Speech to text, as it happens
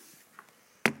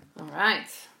Right.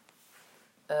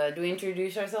 Do we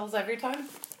introduce ourselves every time?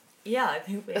 Yeah, I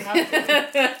think we have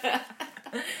to.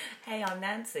 Hey, I'm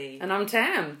Nancy. And I'm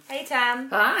Tam. Hey, Tam.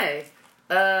 Hi.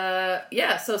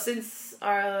 So since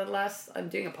our last... I'm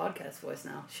doing a podcast voice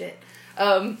now. Shit.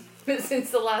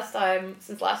 Since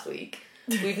last week,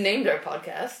 we've named our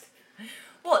podcast...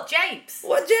 What, Japes?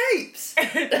 What Japes?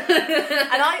 And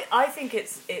I think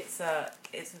it's a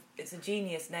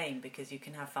genius name because you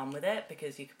can have fun with it,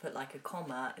 because you could put like a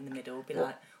comma in the middle, be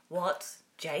like, what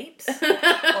Japes?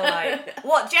 Or like,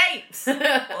 what Japes?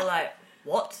 Or like,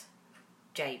 what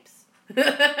Japes?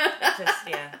 Just,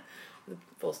 yeah.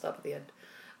 Full stop at the end.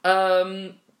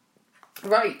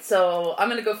 Right, so I'm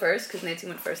going to go first because Nancy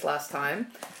went first last time.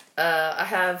 I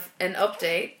have an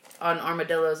update on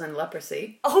armadillos and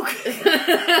leprosy. Oh,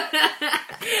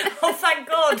 oh thank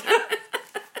God.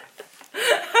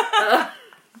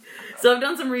 So I've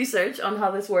done some research on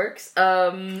how this works.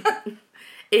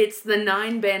 It's the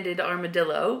 9-banded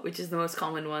armadillo, which is the most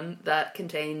common one, that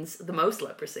contains the most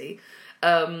leprosy.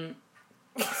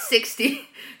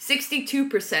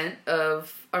 62%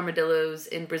 of armadillos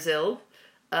in Brazil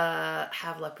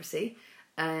have leprosy,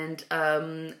 and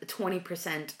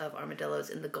 20% of armadillos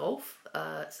in the Gulf,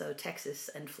 so Texas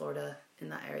and Florida in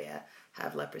that area,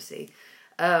 have leprosy.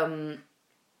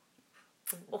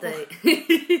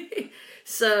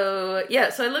 So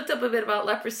I looked up a bit about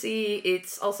leprosy.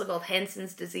 It's also called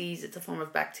Hansen's disease. It's a form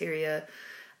of bacteria.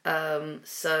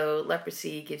 So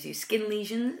leprosy gives you skin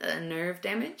lesions and nerve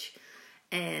damage,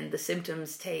 and the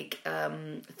symptoms take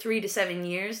 3 to 7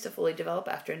 years to fully develop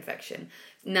after infection.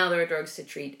 Now there are drugs to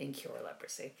treat and cure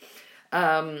leprosy.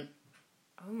 Oh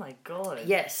my God.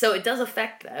 Yes, so it does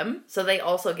affect them. So they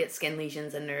also get skin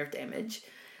lesions and nerve damage.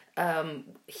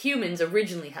 Humans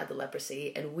originally had the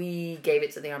leprosy, and we gave it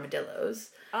to the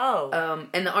armadillos. Oh.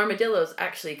 And the armadillos,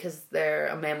 actually, because they're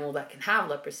a mammal that can have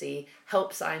leprosy,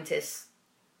 help scientists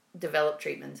develop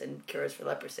treatments and cures for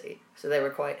leprosy. So they were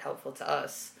quite helpful to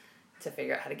us to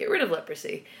figure out how to get rid of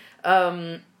leprosy.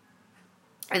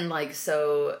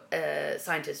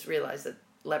 Scientists realized that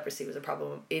leprosy was a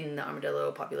problem in the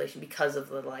armadillo population because of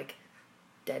the,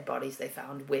 dead bodies they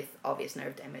found with obvious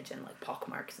nerve damage and, pock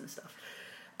marks and stuff.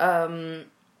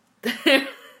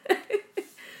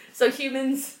 So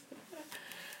humans...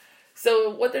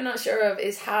 So what they're not sure of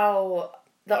is how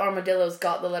the armadillos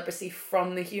got the leprosy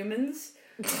from the humans.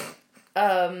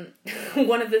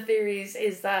 One of the theories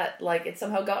is that, it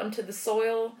somehow got into the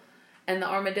soil, and the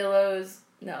armadillos...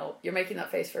 No, you're making that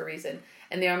face for a reason.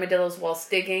 And the armadillos, whilst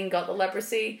digging, got the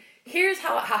leprosy. Here's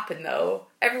how it happened, though.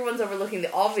 Everyone's overlooking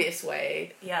the obvious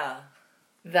way. Yeah.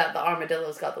 That the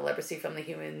armadillos got the leprosy from the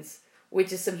humans,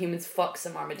 which is some humans fuck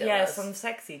some armadillos. Yeah, some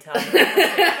sexy time.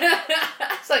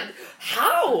 It's like,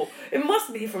 how? It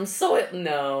must be from soil.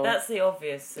 No. That's the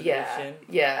obvious solution.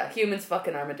 Yeah. Humans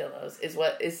fucking armadillos is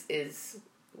what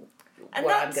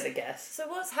I'm gonna guess. So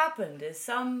what's happened is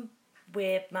some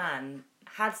weird man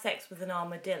had sex with an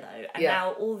armadillo, and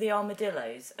now all the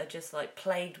armadillos are just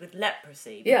plagued with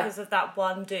leprosy because of that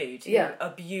one dude who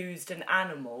abused an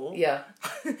animal. Yeah.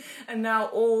 And now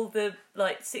all the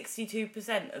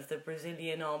 62% of the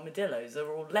Brazilian armadillos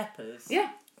are all lepers.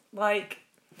 Yeah.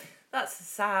 That's a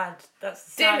sad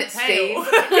Damn it, tale.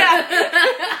 Steve.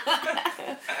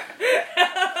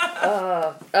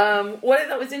 What I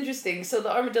thought was interesting, so the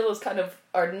armadillos kind of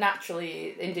are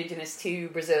naturally indigenous to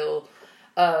Brazil,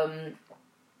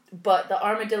 but the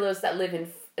armadillos that live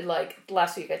in,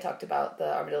 last week I talked about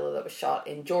the armadillo that was shot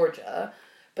in Georgia,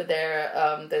 but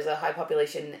there's a high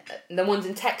population. The ones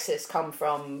in Texas come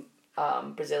from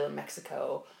Brazil and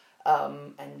Mexico,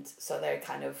 and so they're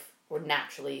were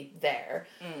naturally there.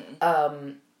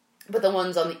 But the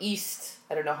ones on the east,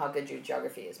 I don't know how good your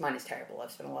geography is. Mine is terrible.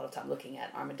 I've spent a lot of time looking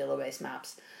at armadillo-based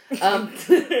maps.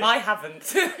 I haven't.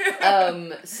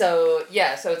 So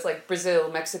it's Brazil,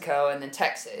 Mexico, and then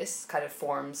Texas kind of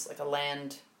forms a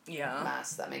land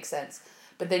mass. That makes sense.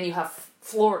 But then you have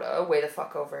Florida way the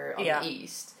fuck over on the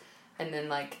east, and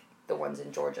then the ones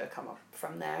in Georgia come up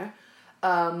from there.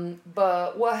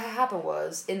 But what happened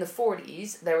was, in the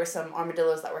 40s, there were some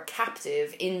armadillos that were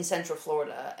captive in Central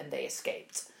Florida, and they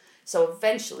escaped. So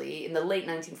eventually, in the late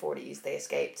 1940s, they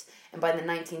escaped, and by the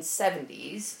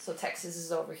 1970s, so Texas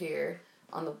is over here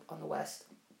on the west,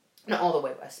 not all the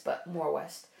way west, but more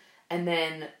west, and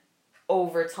then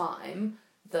over time,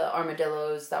 the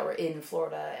armadillos that were in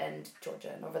Florida and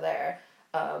Georgia and over there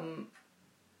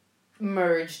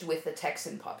merged with the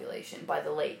Texan population by the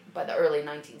early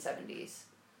 1970s.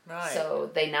 Right.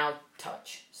 So they now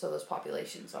touch. So those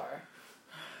populations are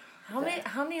How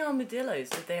many armadillos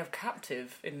did they have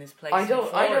captive in this place? I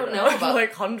don't know about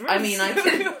like hundreds. I mean,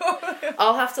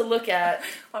 I'll have to look at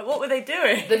like what were they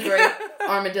doing? The Great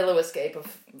Armadillo Escape of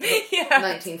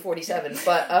 1947.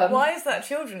 But why is that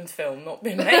children's film not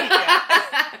been made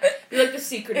yet? Like The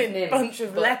Secret of NIMH. A bunch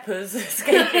of lepers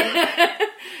escaping.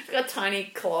 Got tiny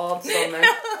cloths on their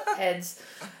heads.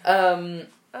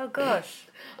 Oh gosh.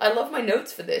 I love my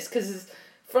notes for this because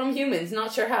from humans,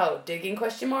 not sure how. Digging ?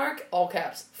 All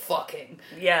caps. Fucking.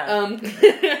 Yeah.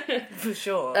 For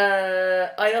sure.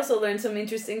 I also learned some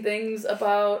interesting things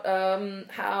about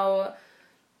how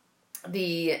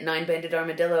the nine-banded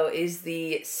armadillo is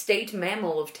the state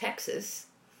mammal of Texas.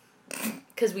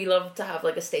 Because we love to have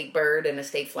like a state bird and a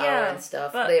state flower and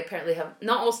stuff. They apparently have...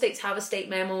 Not all states have a state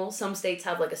mammal. Some states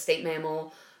have like a state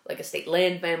mammal, like a state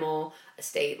land mammal, a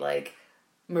state like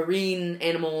marine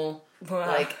animal,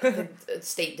 like a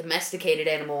state domesticated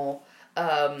animal.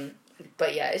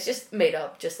 But yeah, it's just made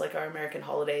up, just like our American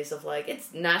holidays of like,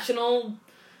 it's National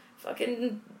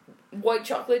fucking White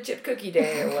Chocolate Chip Cookie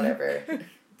Day or whatever.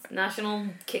 It's National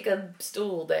Kick a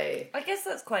Stool Day. I guess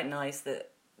that's quite nice that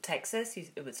Texas,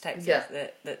 it was Texas,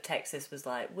 that Texas was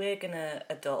like, we're gonna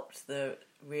adopt the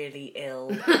really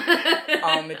ill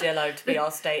armadillo to be our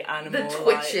state animal. The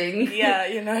twitching,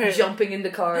 like, jumping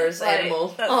into cars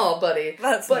animal. Oh, buddy.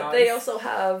 But nice. They also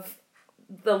have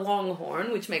the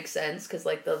longhorn, which makes sense because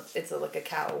like it's like a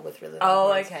cow with really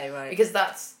long horns. Okay, right. Because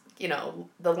that's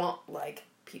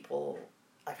people.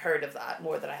 I've heard of that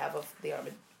more than I have of the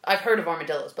armadillo. I've heard of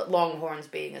armadillos, but longhorns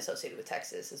being associated with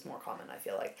Texas is more common, I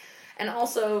feel like. And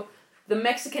also, the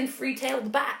Mexican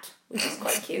free-tailed bat, which is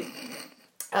quite cute.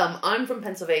 I'm from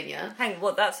Pennsylvania. Hang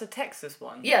on, that's a Texas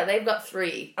one? Yeah, they've got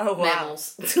 3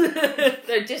 mammals.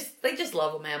 they just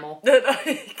love a mammal.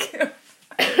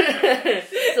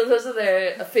 So those are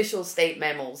their official state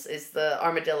mammals, is the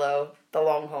armadillo, the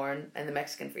longhorn, and the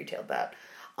Mexican free-tailed bat.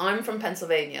 I'm from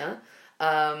Pennsylvania.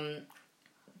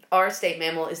 Our state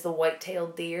mammal is the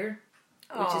white-tailed deer,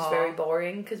 which is very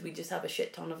boring because we just have a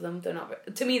shit ton of them. They're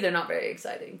not very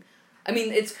exciting. I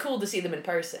mean, it's cool to see them in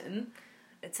person.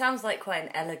 It sounds like quite an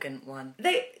elegant one.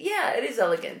 It is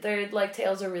elegant. Their like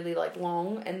tails are really like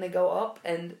long and they go up,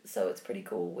 and so it's pretty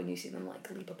cool when you see them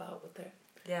like leap about with their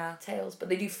tails. But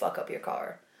they do fuck up your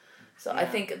car. So I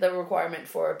think the requirement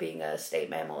for being a state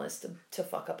mammal is to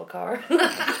fuck up a car.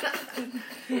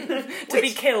 To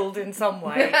be killed in some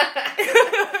way.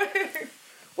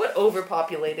 What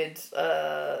overpopulated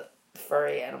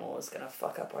furry animal is going to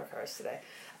fuck up our cars today?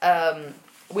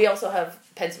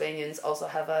 Pennsylvanians also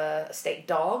have a state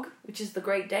dog, which is the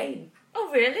Great Dane.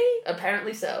 Oh, really?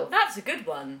 Apparently so. That's a good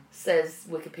one. Says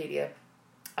Wikipedia.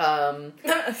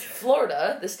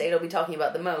 Florida, the state I'll be talking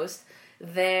about the most,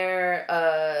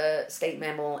 their state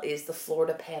mammal is the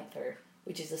Florida panther,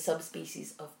 which is a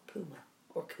subspecies of puma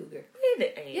or cougar.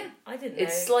 Really? Yeah. I didn't know.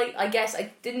 It's like, I guess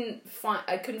I couldn't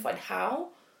find how.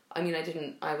 I mean,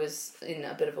 I was in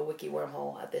a bit of a wiki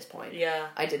wormhole at this point. Yeah.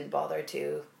 I didn't bother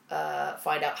to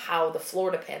find out how the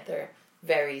Florida panther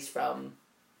varies from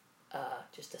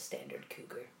just a standard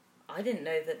cougar. I didn't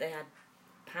know that they had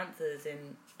panthers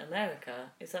in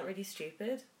America. Is that really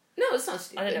stupid? No, it's not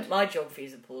stupid. I don't know. My geography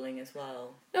is appalling as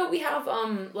well. No, we have,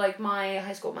 like, my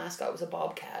high school mascot was a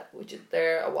bobcat,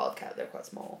 they're a wildcat, they're quite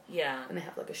small. Yeah. And they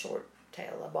have, like, a short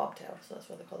tail, a bobtail, so that's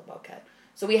why they call it bobcat.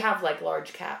 So we have, like,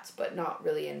 large cats, but not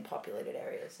really in populated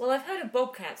areas. Well, I've heard of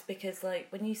bobcats because, like,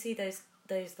 when you see those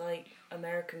like,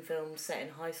 American films set in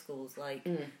high schools, like,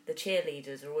 the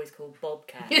cheerleaders are always called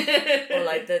bobcats. Or,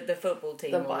 like, the football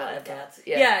team or whatever.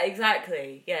 Yeah,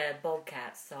 exactly. Yeah,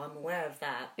 bobcats, so I'm aware of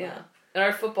that. Yeah. In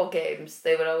our football games,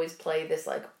 they would always play this,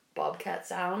 like, bobcat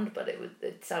sound, but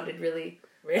it sounded really...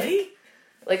 Really?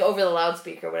 Like over the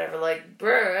loudspeaker or whatever, like,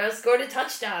 brr, I scored a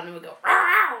touchdown, and we go, rah,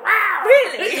 rah, rah.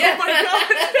 Really? Yeah. Oh my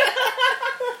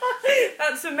god.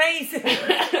 That's amazing.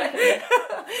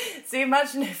 So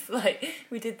imagine if, like,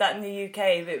 we did that in the UK,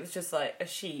 if it was just, like, a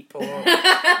sheep or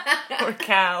a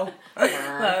cow.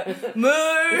 Like, moo!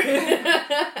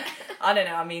 I don't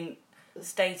know, I mean,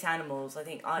 state animals, I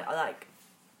think, I like...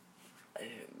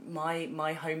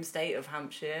 My home state of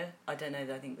Hampshire, I don't know,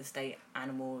 I think the state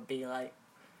animal would be like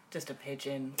just a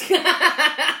pigeon or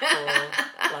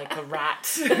like a rat.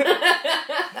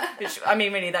 Which, I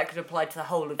mean, really, that could apply to the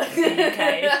whole of the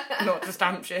UK, not just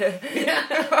Hampshire.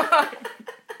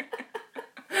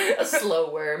 A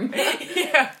slow worm.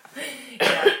 Yeah.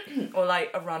 Or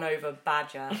like a run over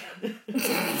badger.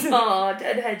 Aw,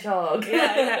 dead hedgehog.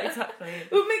 Yeah, exactly.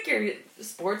 It would make your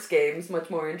sports games much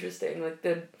more interesting, like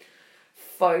the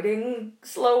fighting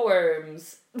slow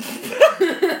worms.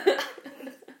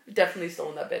 Definitely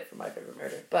stolen that bit from My Favorite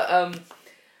Murder. But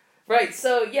Right,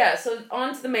 so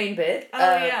on to the main bit.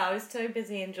 I was so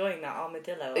busy enjoying that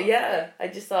armadillo update. Yeah, I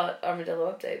just thought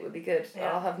armadillo update would be good.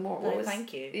 Yeah. I'll have more.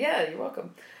 Thank you. Yeah, you're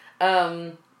welcome.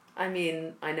 I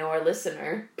mean, I know our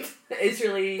listener is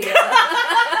really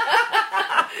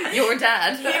your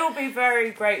dad. He'll be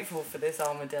very grateful for this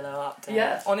armadillo update.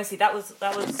 Yeah. Honestly, that was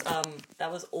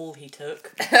all he took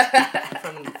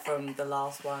from the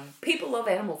last one. People love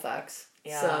animal facts.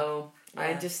 Yeah. So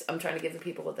I'm trying to give the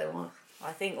people what they want.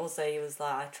 I think also he was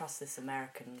like, I trust this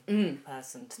American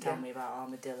person to tell me about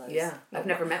armadillos. Yeah, I've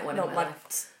never met one in my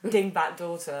life. Dingbat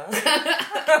daughter.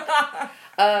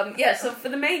 So for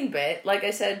the main bit, like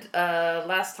I said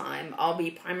last time, I'll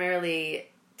be primarily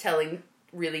telling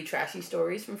really trashy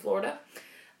stories from Florida.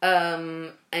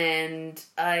 And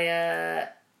my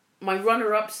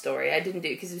runner-up story, I didn't do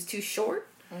because it was too short,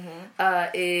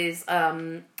 is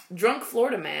drunk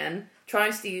Florida man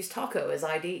tries to use taco as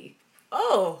ID.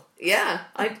 Oh. Yeah,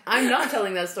 I'm not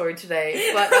telling that story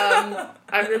today, but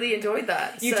I really enjoyed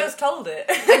that. You just told it.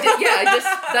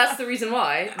 That's the reason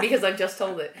why, because I've just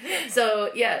told it.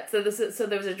 So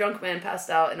there was a drunk man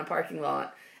passed out in a parking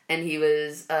lot, and he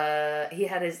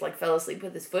had his fell asleep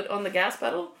with his foot on the gas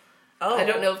pedal. Oh. I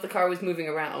don't know if the car was moving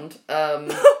around,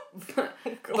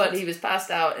 but he was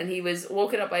passed out, and he was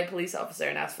woken up by a police officer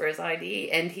and asked for his ID,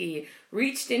 and he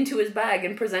reached into his bag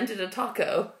and presented a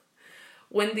taco.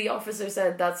 When the officer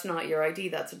said, "That's not your ID,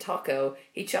 that's a taco,"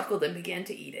 he chuckled and began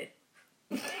to eat it.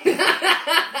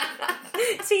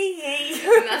 Tee.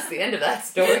 And that's the end of that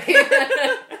story.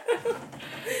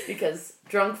 Because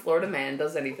drunk Florida man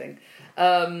does anything.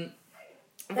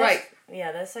 Right.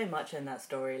 Yeah, there's so much in that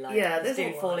story. This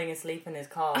dude falling asleep in his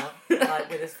car,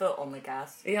 with his foot on the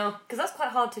gas. Yeah. Because that's quite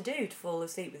hard to do, to fall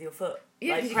asleep with your foot.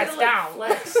 Yeah, press down.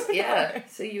 Flex. Yeah,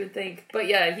 so you would think. But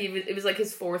yeah, it was like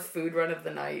his fourth food run of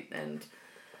the night, and...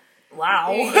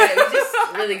 Wow. Yeah, he was just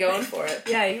really going for it.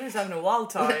 Yeah, he was having a wild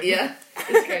time. Yeah,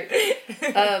 it's great.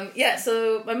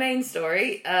 So my main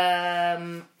story,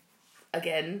 again,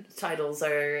 titles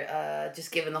are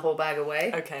just giving the whole bag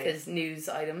away. Okay. Because news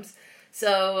items.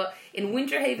 So, in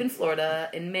Winter Haven, Florida,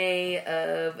 in May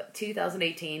of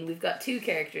 2018, we've got two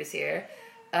characters here.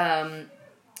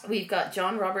 We've got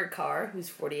John Robert Carr, who's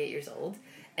 48 years old,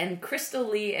 and Crystal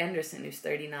Lee Anderson, who's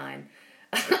 39.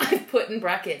 I've put in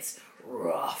brackets,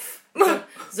 rough.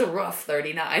 It's a rough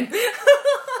 39.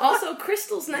 Also,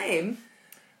 Crystal's name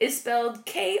is spelled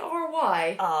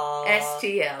KRYSTL.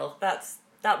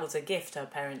 That was a gift her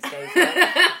parents gave her.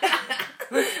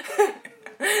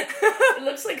 It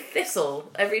looks like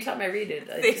Thistle every time I read it.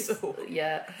 Thistle.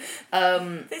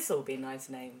 Thistle would be a nice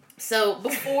name. So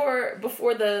before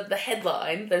the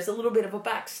headline, there's a little bit of a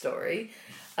backstory.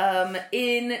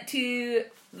 The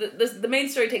main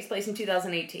story takes place in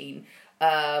 2018.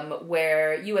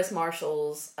 Where U.S.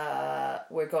 Marshals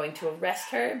were going to arrest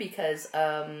her because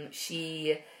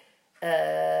she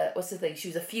she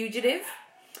was a fugitive.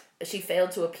 She failed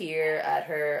to appear at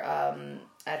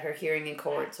her hearing in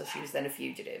court, so she was then a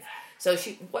fugitive. So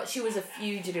what she was a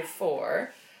fugitive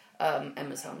for,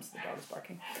 Emma's home, so the dog is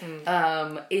barking,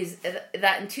 is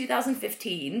that in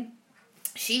 2015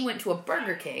 she went to a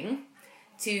Burger King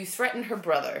to threaten her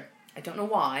brother. I don't know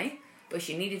why. But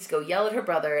she needed to go yell at her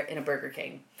brother in a Burger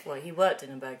King. Well, he worked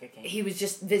in a Burger King. He was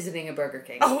just visiting a Burger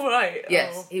King. Oh, right.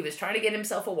 Yes, he was trying to get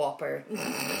himself a Whopper.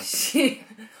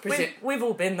 We've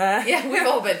all been there. Yeah, we've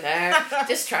all been there.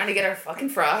 Just trying to get our fucking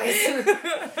fries.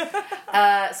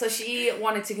 So she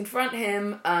wanted to confront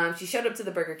him. She showed up to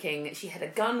the Burger King. She had a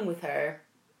gun with her.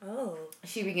 Oh.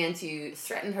 She began to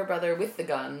threaten her brother with the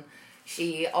gun.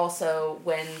 She also,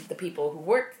 when the people who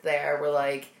worked there were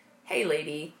like, "Hey,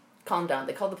 lady, calm down."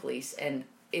 They called the police, and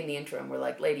in the interim were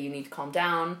like, "Lady, you need to calm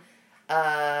down."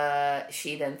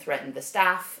 She then threatened the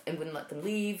staff and wouldn't let them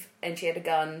leave, and she had a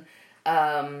gun.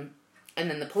 And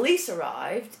then the police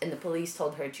arrived, and the police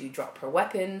told her to drop her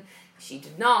weapon. She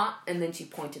did not, and then she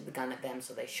pointed the gun at them,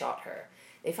 so they shot her.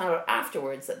 They found out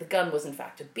afterwards that the gun was in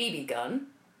fact a BB gun.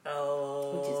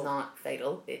 Oh. Which is not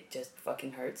fatal. It just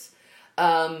fucking hurts.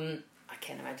 I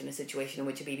can't imagine a situation in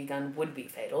which a BB gun would be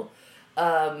fatal.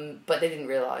 But they didn't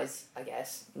realise, I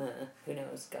guess. Who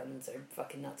knows? Guns are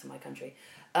fucking nuts in my country.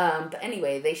 But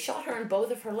anyway, they shot her in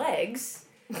both of her legs.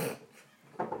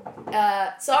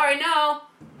 Sorry, no!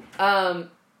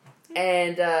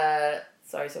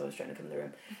 Sorry, someone's trying to come in the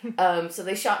room. So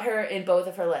they shot her in both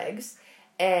of her legs,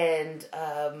 and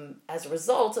as a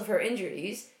result of her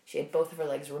injuries, she had both of her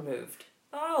legs removed.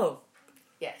 Oh.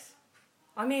 Yes.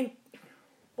 I mean...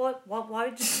 Why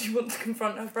did you want to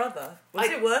confront her brother?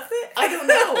 Was it worth it? I don't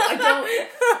know.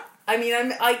 I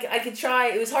mean, I could try.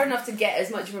 It was hard enough to get as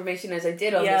much information as I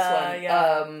did on this one.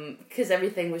 Yeah. Because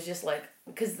everything was just like,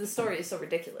 because the story is so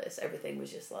ridiculous. Everything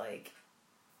was just like,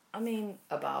 I mean,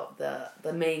 about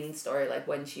the main story, like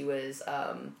when she was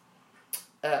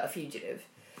a fugitive.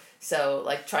 So,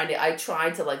 like, I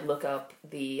tried to, like, look up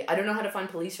I don't know how to find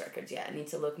police records yet. I need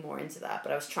to look more into that.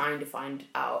 But I was trying to find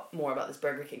out more about this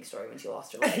Burger King story when she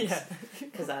lost her legs. Yeah.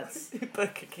 Because that's...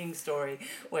 Burger King story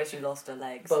where she lost her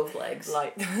legs. Both legs.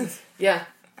 Like... Yeah.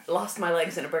 Lost my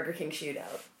legs in a Burger King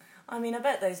shootout. I mean, I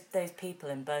bet those people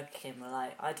in Burger King were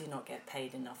like, I do not get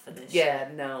paid enough for this shit.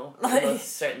 shit. No. Like,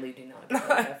 most certainly do not get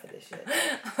paid enough for this shit.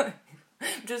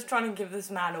 Just trying to give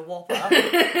this man a whopper.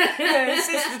 His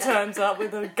sister turns up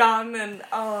with a gun and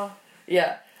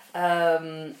Yeah.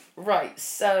 Right.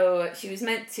 So she was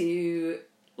meant to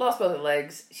lost both her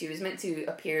legs. She was meant to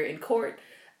appear in court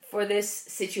for this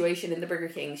situation in the Burger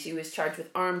King. She was charged with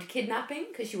armed kidnapping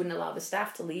because she wouldn't allow the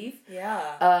staff to leave.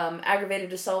 Yeah.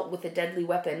 Aggravated assault with a deadly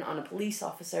weapon on a police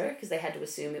officer because they had to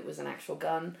assume it was an actual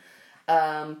gun.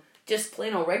 Just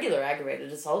plain old regular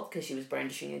aggravated assault because she was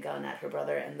brandishing a gun at her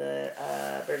brother and the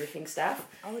Burger King staff.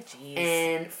 Oh, jeez.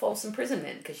 And false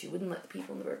imprisonment because she wouldn't let the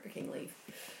people in the Burger King leave.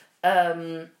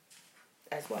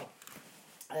 As well.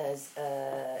 As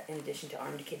in addition to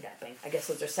armed kidnapping. I guess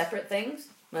those are separate things?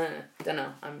 Don't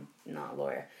know. I'm not a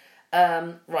lawyer.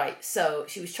 Right, so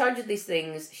she was charged with these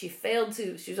things. She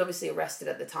was obviously arrested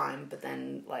at the time, but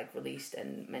then, like, released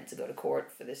and meant to go to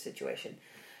court for this situation.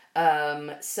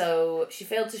 So she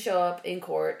failed to show up in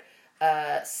court.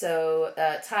 So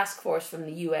task force from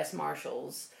the U.S.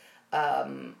 Marshals,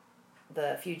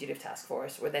 the fugitive task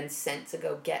force, were then sent to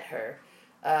go get her.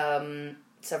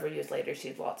 Several years later, she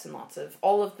had lots and lots of...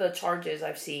 All of the charges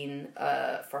I've seen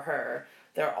for her,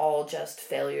 they're all just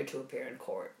failure to appear in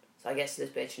court. So I guess this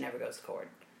bitch never goes to court.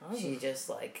 Oh. She just,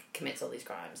 like, commits all these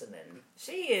crimes and then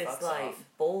she is, like, off.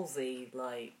 Ballsy,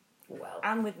 like... Well.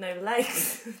 And with no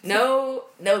legs. No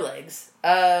legs.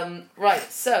 Right,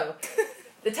 so...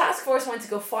 The task force went to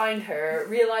go find her,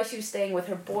 realised she was staying with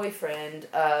her boyfriend,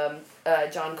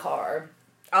 John Carr.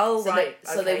 Oh, right.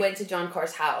 So they went to John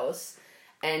Carr's house,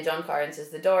 and John Carr answers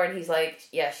the door, and he's like,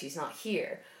 yeah, she's not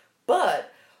here.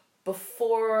 But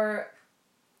before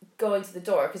going to the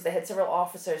door, because they had several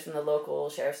officers from the local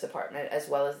sheriff's department, as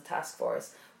well as the task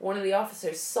force, one of the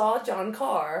officers saw John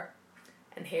Carr,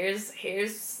 and here's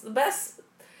the best...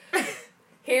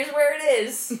 Here's where it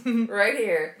is, right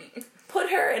here. Put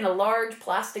her in a large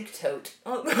plastic tote.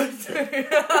 Oh,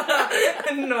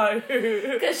 no.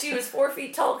 Because she was 4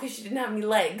 feet tall because she didn't have any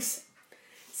legs.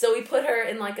 So we put her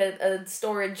in like a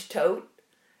storage tote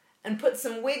and put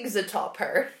some wigs atop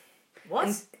her. What?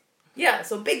 And, yeah,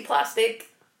 so big plastic.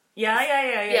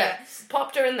 Yeah.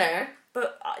 Popped her in there.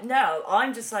 But no,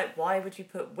 I'm just like, why would you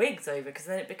put wigs over? Because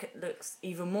then it looks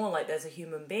even more like there's a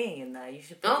human being in there. You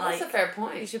should put that's a fair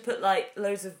point. You should put like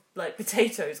loads of like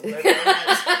potatoes all over your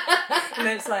head. And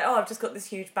then it's like, oh, I've just got this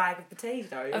huge bag of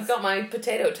potatoes. I've got my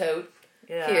potato tote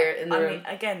here in the room. I mean,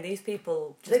 again, these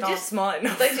people aren't smart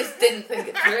enough. They just didn't think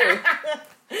it through.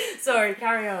 Sorry,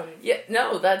 carry on. Yeah,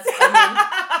 no, the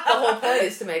whole point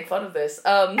is to make fun of this.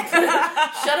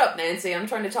 Shut up, Nancy, I'm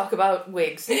trying to talk about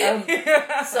wigs. So,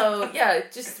 yeah,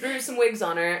 just threw some wigs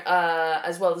on her,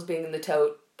 as well as being in the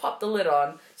tote, popped the lid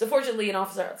on. So, fortunately, an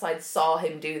officer outside saw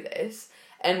him do this,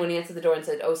 and when he answered the door and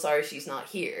said, oh, sorry, she's not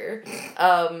here,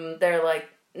 they're like,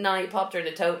 nah, you popped her in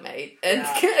a tote, mate, and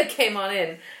came on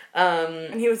in.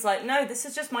 And he was like, no, this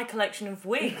is just my collection of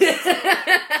wigs.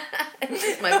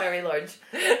 It's my very large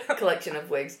collection of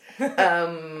wigs.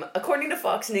 According to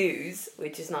Fox News,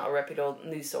 which is not a reputable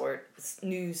news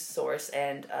source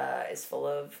and is full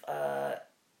of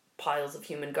piles of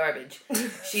human garbage,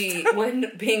 she,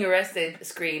 when being arrested,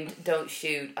 screamed, don't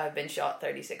shoot, I've been shot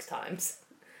 36 times.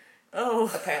 Oh.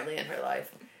 Apparently in her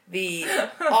life. The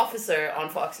officer on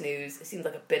Fox News, seemed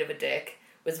like a bit of a dick,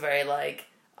 was very like,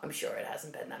 I'm sure it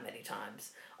hasn't been that many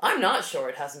times. I'm not sure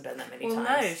it hasn't been that many times.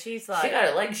 Well, no, she's like... She got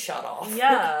her legs shot off.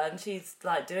 Yeah, and she's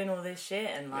like doing all this shit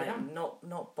and like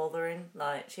not bothering.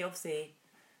 Like, she obviously...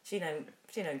 She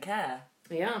don't care.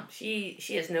 Yeah, she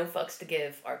has no fucks to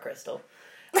give, our Crystal.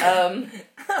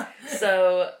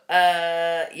 So,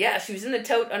 she was in the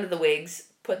tote under the wigs,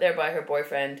 put there by her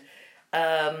boyfriend.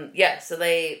 So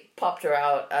they popped her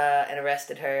out and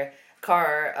arrested her.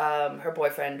 Carr, her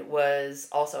boyfriend, was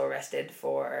also arrested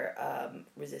for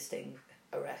resisting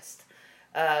arrest.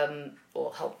 Trying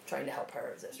to help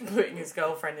her resist. Putting his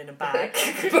girlfriend in a bag.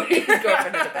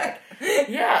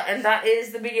 Yeah, and that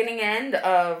is the beginning end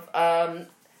of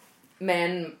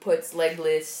man puts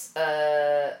legless,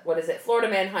 Florida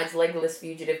man hides legless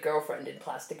fugitive girlfriend in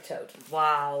plastic tote.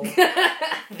 Wow.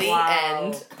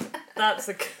 End.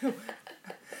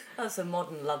 That's a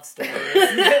modern love story,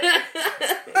 isn't it?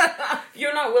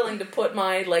 you're not willing to put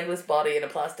my legless body in a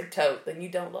plastic tote, then you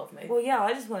don't love me. Well, yeah,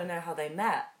 I just want to know how they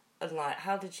met. And, like,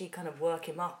 how did she kind of work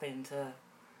him up into...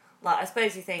 Like, I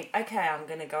suppose you think, okay, I'm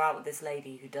going to go out with this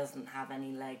lady who doesn't have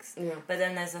any legs. Yeah. But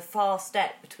then there's a far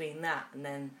step between that and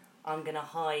then I'm going to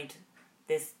hide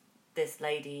this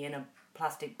lady in a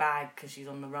plastic bag because she's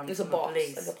on the run from the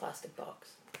police. Like a plastic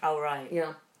box. Oh, right.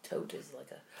 Yeah. Tote is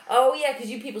like a... Oh, yeah, because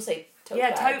you people say tote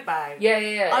bag. Yeah, tote bag.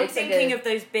 Yeah. I'm it's thinking like of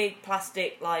those big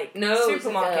plastic, like, No,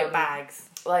 supermarket bags.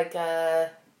 Like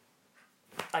a...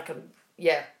 Like a...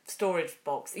 Yeah. Storage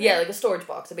box thing. Yeah, like a storage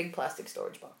box. A big plastic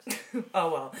storage box.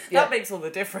 Oh, well. Yeah. That makes all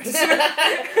the difference.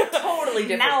 Totally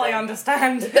different. Now I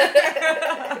understand.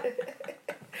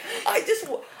 I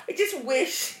just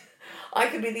wish I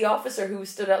could be the officer who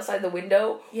stood outside the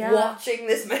window watching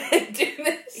this man do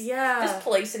this. Yeah. Just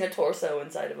placing a torso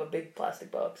inside of a big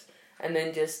plastic box. And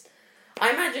then just... I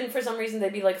imagine for some reason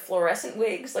they'd be like fluorescent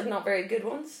wigs, like not very good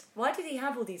ones. Why did he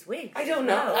have all these wigs? I don't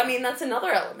know. I mean, that's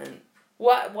another element.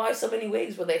 Why so many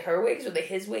wigs? Were they her wigs? Were they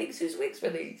his wigs? Whose wigs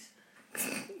were these?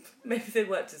 Maybe they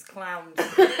worked as clowns.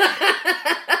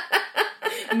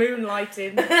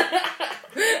 Moonlighting.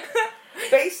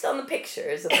 Based on the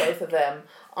pictures of both of them,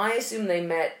 I assume they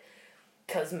met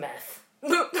cause meth.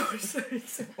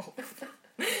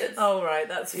 Oh, right,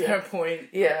 that's a fair point.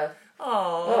 Yeah.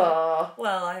 Oh.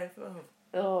 Well,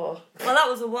 Well, that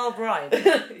was a wild ride.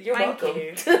 You're welcome.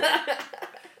 Thank you.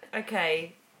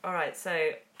 Okay, alright,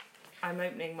 so I'm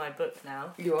opening my book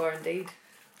now. You are indeed.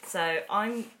 So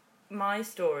my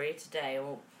story today,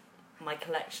 or my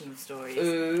collection of stories,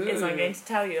 Ooh. is I'm going to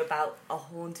tell you about a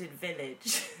haunted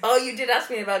village. Oh, you did ask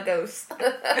me about ghosts.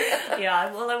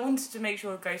 Yeah, well, I wanted to make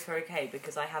sure ghosts were okay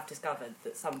because I have discovered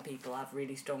that some people have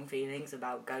really strong feelings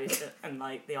about ghosts and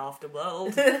like the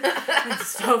afterworld and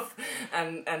stuff,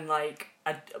 and like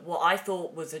what I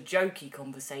thought was a jokey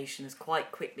conversation has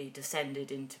quite quickly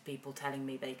descended into people telling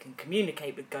me they can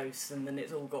communicate with ghosts, and then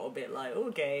it's all got a bit like,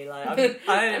 okay, like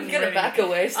I'm gonna back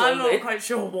away slowly. I'm not quite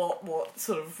sure what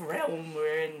sort of realm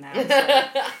we're in now.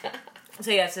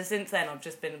 So yeah, so since then I've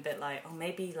just been a bit like, oh,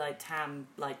 maybe like Tam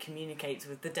like communicates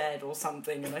with the dead or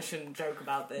something, and I shouldn't joke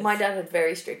about this. My dad had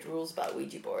very strict rules about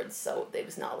Ouija boards, so they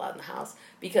was not allowed in the house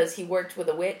because he worked with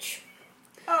a witch.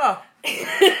 Oh.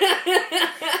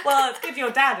 Well, it's good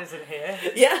your dad isn't here.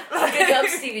 Yeah, good job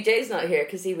Stevie J's not here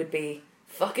because he would be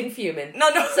fucking fuming. No.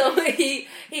 So he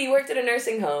worked at a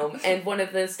nursing home, and one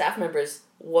of the staff members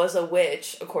was a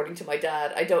witch, according to my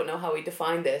dad. I don't know how he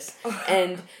defined this,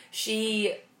 and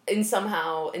she in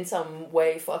some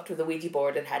way fucked with a Ouija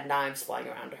board and had knives flying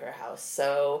around her house.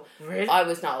 So really? I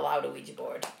was not allowed a Ouija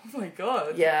board. Oh my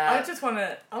god. Yeah.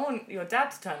 I want your dad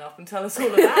to turn up and tell us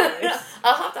all about this.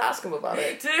 I'll have to ask him about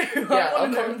it. Do. Yeah, I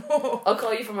want to know more. I'll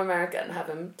call you from America and have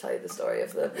him tell you the story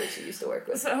of the witch he used to work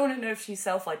with. So I want to know if she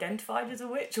self-identified as a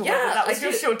witch or Yeah, whether that was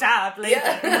just your dad later.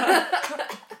 Yeah.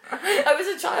 I was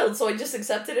a child, so I just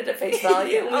accepted it at face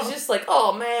value. It was just like,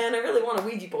 oh man, I really want a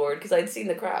Ouija board because I'd seen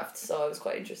the craft, so I was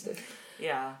quite interested.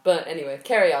 Yeah. But anyway,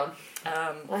 carry on.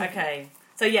 Okay.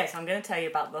 So yes, I'm going to tell you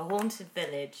about the haunted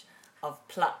village of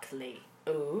Pluckley.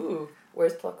 Ooh,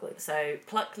 where's Pluckley? So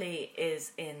Pluckley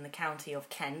is in the county of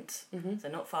Kent, so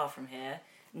not far from here,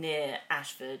 near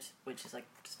Ashford, which is like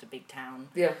just a big town.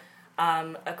 Yeah.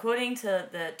 According to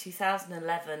the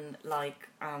 2011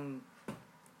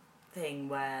 thing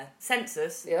where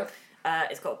census,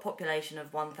 it's got a population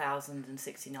of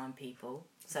 1,069 people,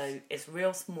 so it's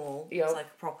real small. Yep. It's like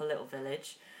a proper little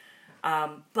village,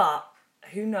 but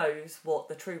who knows what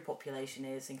the true population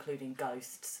is, including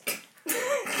ghosts.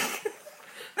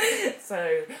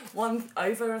 So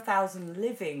over 1,000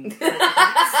 living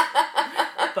residents,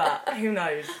 but who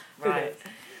knows, right?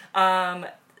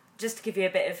 Just to give you a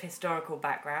bit of historical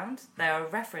background, there are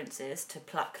references to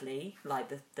Pluckley, like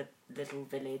the little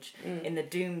village, in the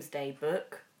Domesday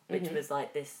Book, which was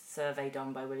like this survey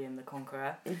done by William the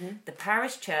Conqueror. The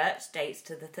parish church dates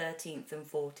to the 13th and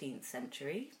 14th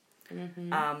century.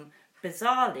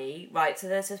 Bizarrely, right, so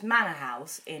there's this manor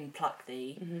house in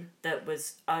Pluckley that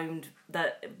was owned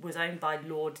by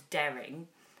Lord Dering,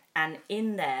 and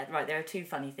in there, right, there are two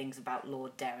funny things about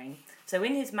Lord Dering. So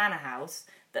in his manor house,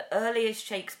 the earliest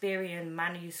Shakespearean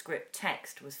manuscript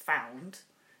text was found.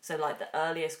 So, like, the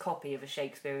earliest copy of a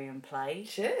Shakespearean play.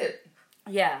 Shit.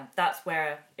 Yeah, that's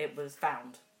where it was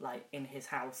found, like, in his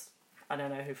house. I don't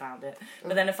know who found it.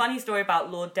 But then a funny story about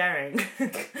Lord Dering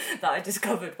that I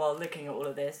discovered while looking at all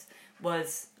of this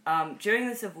was during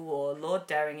the Civil War, Lord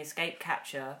Dering escaped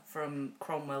capture from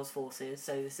Cromwell's forces,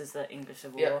 so this is the English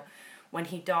Civil War, when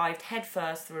he dived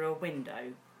headfirst through a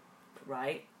window,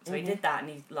 right? So he did that, and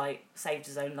he like saved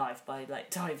his own life by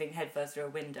like diving headfirst through a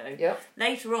window. Yep.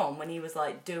 Later on, when he was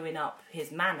like doing up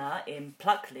his manor in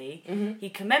Pluckley, he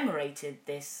commemorated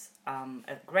this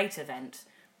a great event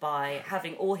by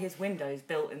having all his windows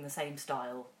built in the same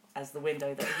style as the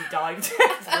window that he dived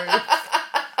through.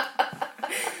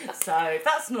 So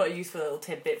that's not a useful little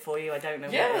tidbit for you. I don't know.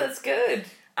 Yeah, that's good.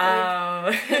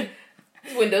 Like,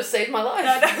 Windows saved my life.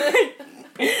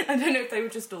 I don't know if they were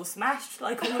just all smashed,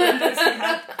 like all the windows he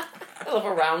had. I love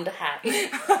a round hat.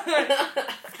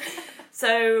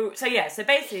 So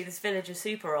basically this village is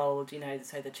super old, you know,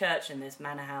 so the church and this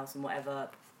manor house and whatever,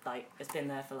 like, it's been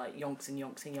there for like yonks and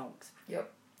yonks and yonks.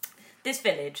 Yep. This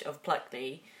village of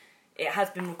Pluckley, it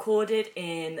has been recorded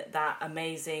in that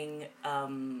amazing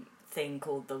thing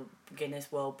called the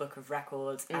Guinness World Book of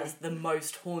Records as the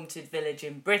most haunted village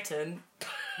in Britain.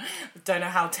 Don't know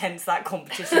how tense that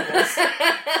competition was,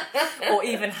 or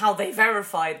even how they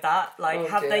verified that. Like,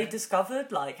 have they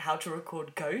discovered like how to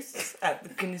record ghosts at the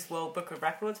Guinness World Book of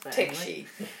Records? But anyway.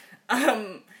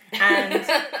 And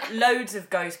loads of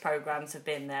ghost programs have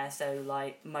been there. So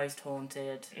like Most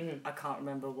Haunted. I can't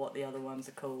remember what the other ones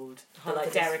are called. But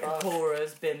like Derek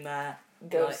Apora's been there.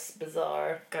 Ghost like,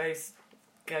 Bazaar.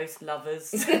 Ghost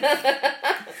lovers.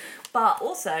 But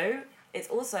also, it's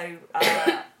also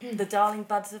The Darling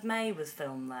Buds of May was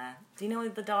filmed there. Do you know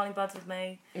The Darling Buds of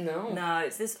May? No,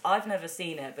 it's this. I've never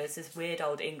seen it, but it's this weird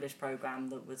old English program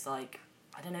that was like,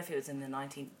 I don't know if it was in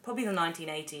probably the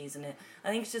 1980s, and I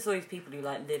think it's just all these people who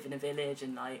like live in a village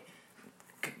and like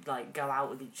go out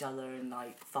with each other and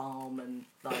like farm and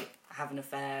like have an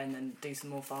affair and then do some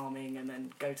more farming and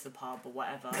then go to the pub or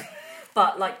whatever.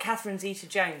 But like Catherine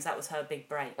Zeta-Jones, that was her big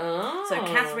break. Oh. So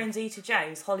Catherine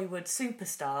Zeta-Jones, Hollywood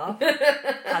superstar,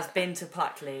 has been to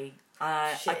Pluckley.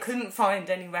 I couldn't find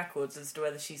any records as to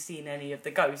whether she's seen any of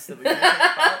the ghosts that we're going to talk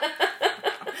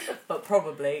about. But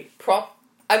probably.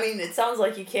 I mean, it sounds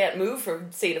like you can't move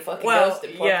from seeing a fucking ghost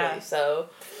in Pluckley, so...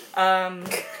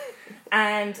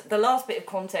 And the last bit of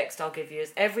context I'll give you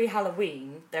is every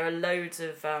Halloween there are loads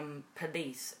of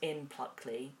police in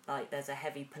Pluckley. Like, there's a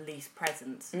heavy police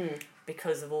presence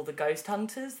because of all the ghost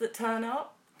hunters that turn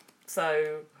up.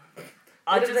 So...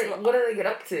 What do they get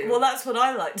up to? Well, that's what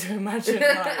I like to imagine.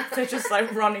 Like, they're just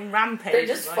like running rampage. They're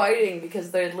just fighting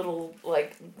because their little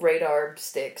like radar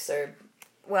sticks are.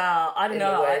 Well, I don't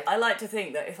know. I like to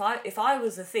think that if I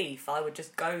was a thief, I would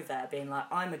just go there being like,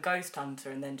 I'm a ghost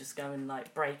hunter, and then just go and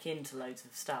like break into loads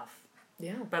of stuff.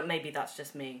 Yeah. But maybe that's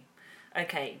just me.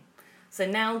 Okay, so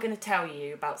now I'm going to tell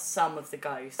you about some of the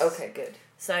ghosts. Okay, good.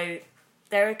 So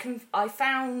I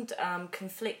found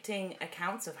conflicting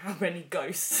accounts of how many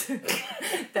ghosts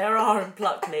there are in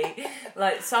Pluckley.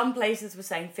 Like, some places were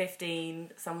saying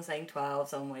 15, some were saying 12,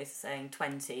 some were saying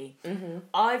 20. Mm-hmm.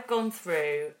 I've gone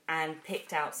through and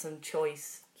picked out some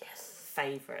choice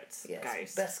favourites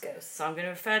ghosts. Best ghosts. So I'm going to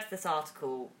refer to this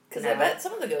article. Because I bet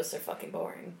some of the ghosts are fucking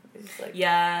boring. It's like,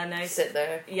 sit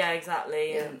there. Yeah,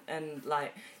 exactly. Yeah.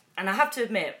 And I have to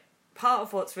admit, part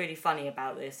of what's really funny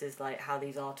about this is like how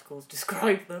these articles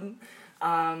describe them.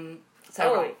 By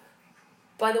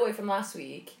the way, from last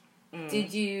week,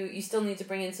 did you still need to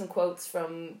bring in some quotes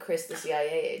from Chris, the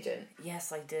CIA agent?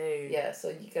 Yes, I do. Yeah, so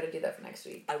you got to do that for next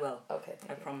week. I will. Okay,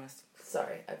 I promise.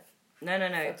 Sorry, I've no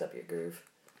fucked up your groove.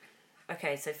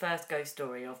 Okay, so first ghost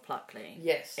story of Pluckley.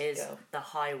 Yes, is the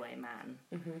Highwayman.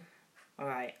 Mm-hmm. All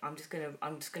right, I'm just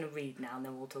gonna read now, and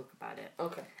then we'll talk about it.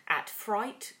 Okay. At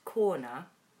Fright Corner.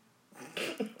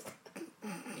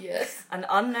 Yes. An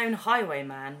unknown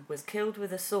highwayman was killed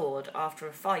with a sword after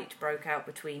a fight broke out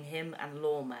between him and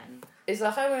lawmen. Is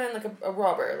a highwayman like a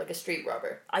robber, like a street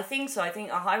robber? I think so. I think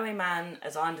a highwayman,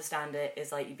 as I understand it,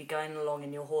 is like you'd be going along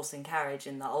in your horse and carriage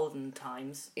in the olden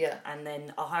times. Yeah. And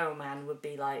then a highwayman would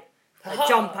be like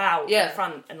jump out in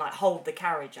front and like hold the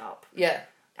carriage up. Yeah.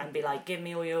 And be like, give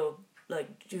me all your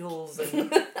like jewels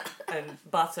and and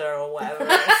butter or whatever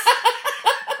it is.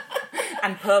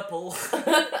 And purple,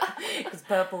 because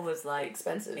purple was like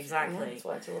expensive. Exactly. Yeah, that's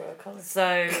why it's a royal colour.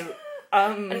 So,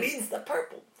 it means the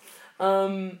purple.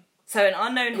 So an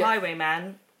unknown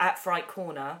highwayman at Fright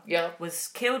Corner was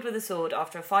killed with a sword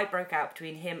after a fight broke out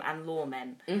between him and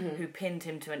lawmen who pinned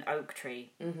him to an oak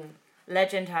tree. Mm-hmm.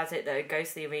 Legend has it that a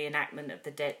ghostly reenactment of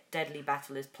the deadly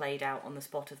battle is played out on the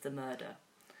spot of the murder.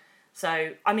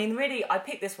 So, I mean, really, I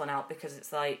picked this one out because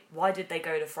it's like, why did they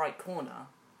go to Fright Corner?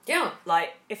 Yeah.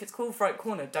 Like, if it's called Fright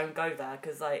Corner, don't go there,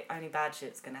 because, like, only bad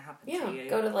shit's going to happen to you. Yeah,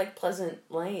 go to, like, Pleasant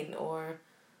Lane, or...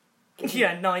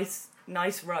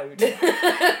 nice road.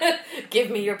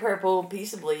 Give me your purple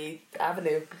Peaceably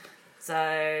Avenue.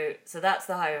 So that's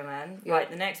the highwayman. Yep. Right,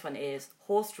 the next one is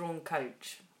horse-drawn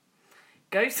coach.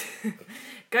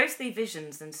 Ghostly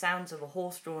visions and sounds of a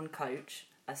horse-drawn coach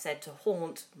are said to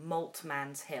haunt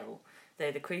Maltman's Hill,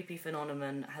 though the creepy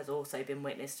phenomenon has also been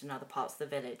witnessed in other parts of the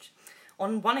village.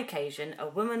 On one occasion, a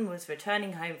woman was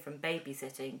returning home from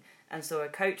babysitting and saw a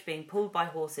coach being pulled by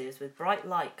horses with bright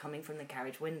light coming from the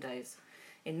carriage windows.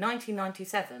 In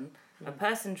 1997, a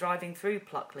person driving through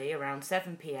Pluckley around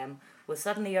 7 p.m. was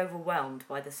suddenly overwhelmed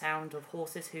by the sound of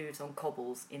horses' hooves on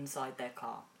cobbles inside their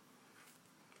car.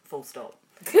 Full stop.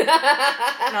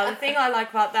 Now, the thing I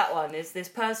like about that one is this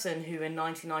person who in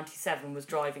 1997 was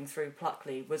driving through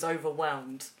Pluckley was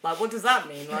overwhelmed. Like, what does that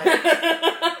mean? Like,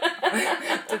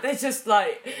 did they just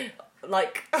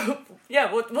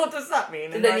yeah, what does that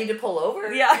mean? Did they need to pull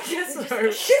over? Yeah, I guess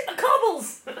so. Shit, the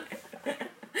cobbles!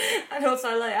 And also,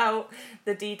 I like how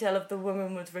the detail of the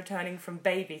woman was returning from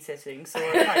babysitting. So,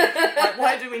 like,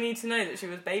 why do we need to know that she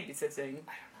was babysitting?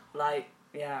 Like,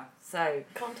 yeah, so...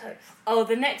 Context. Oh,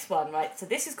 the next one, right? So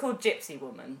this is called Gypsy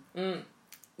Woman. Mm.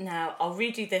 Now, I'll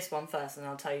read you this one first and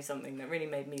I'll tell you something that really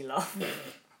made me laugh.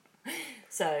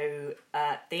 So,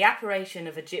 the apparition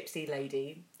of a gypsy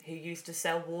lady who used to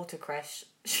sell watercress...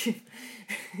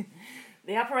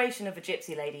 The apparition of a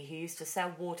gypsy lady who used to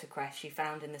sell watercress she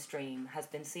found in the stream has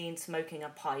been seen smoking a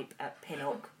pipe at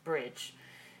Pinnock Bridge.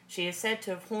 She is said to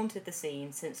have haunted the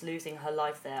scene since losing her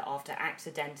life there after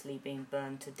accidentally being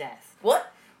burned to death.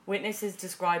 What? Witnesses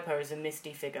describe her as a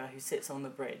misty figure who sits on the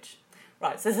bridge.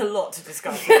 Right, so there's a lot to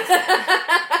discuss. There's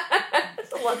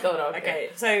a lot going on.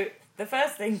 Okay, so the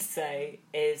first thing to say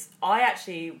is I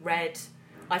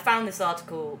found this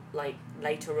article like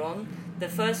later on. The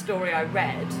first story I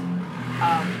read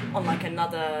on like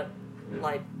another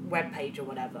like web page or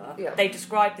whatever, they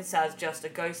described this as just a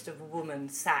ghost of a woman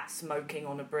sat smoking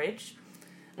on a bridge.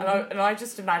 And I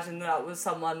just imagined that was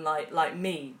someone like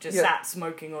me, just sat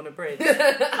smoking on a bridge.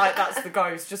 Like, that's the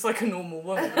ghost, just like a normal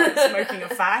woman, like, smoking a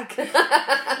fag.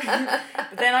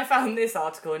 But then I found this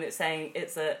article and it's saying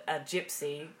it's a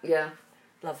gypsy. Yeah.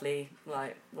 Lovely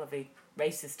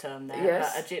racist term there.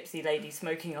 Yes. But a gypsy lady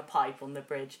smoking a pipe on the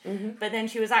bridge. Mm-hmm. But then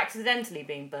she was accidentally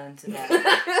being burned to death.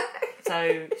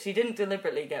 So she didn't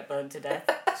deliberately get burned to death.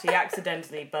 She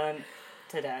accidentally burned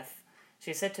to death.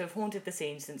 She is said to have haunted the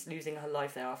scene since losing her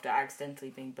life there after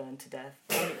accidentally being burned to death.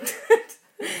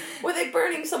 Were they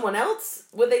burning someone else?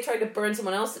 Were they trying to burn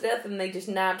someone else to death and they just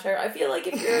nabbed her? I feel like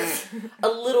if you're a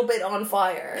little bit on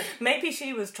fire... Maybe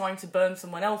she was trying to burn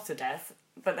someone else to death,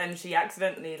 but then she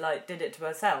accidentally, did it to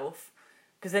herself.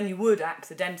 Because then you would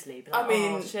accidentally be like,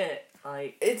 oh, shit.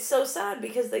 It's so sad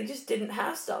because they just didn't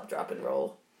have stop, drop, and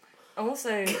roll.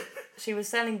 Also, she was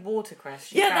selling watercress.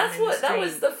 That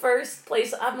was the first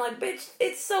place. I'm like, bitch,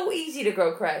 it's so easy to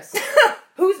grow cress.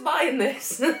 Who's buying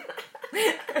this?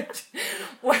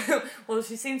 well,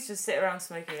 she seems to just sit around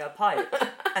smoking a pipe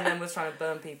and then was trying to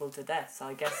burn people to death. So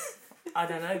I guess, I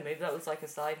don't know, maybe that was like a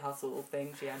side hustle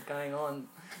thing she had going on.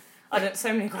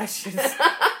 So many questions.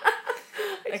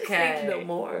 I just need to know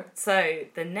more. So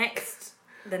the next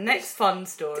fun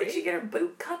story. Did she get her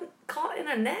boot caught in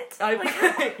a net? Go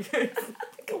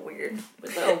weird.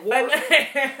 Was that a war?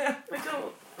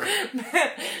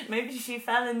 Maybe she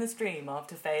fell in the stream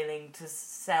after failing to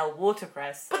sell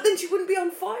watercress. But then she wouldn't be on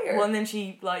fire. Well, and then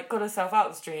she got herself out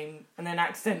of the stream and then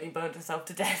accidentally burned herself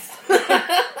to death.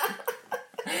 I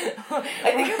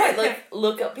think I might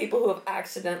look up people who have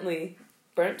accidentally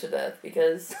burnt to death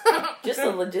because just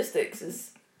the logistics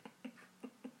is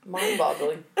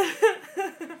mind-boggling.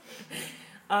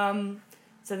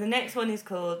 So the next one is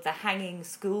called the Hanging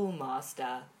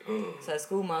Schoolmaster. So a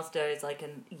schoolmaster is like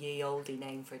an ye olde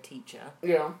name for a teacher.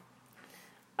 Yeah.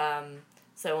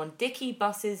 So on Dicky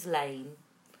Buses Lane.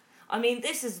 I mean,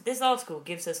 this article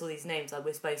gives us all these names like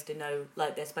we're supposed to know,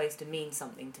 like they're supposed to mean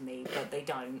something to me, but they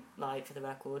don't, like, for the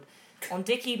record. On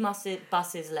Dicky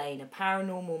Buses Lane, a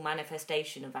paranormal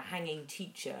manifestation of a hanging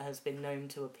teacher has been known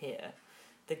to appear.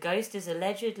 The ghost is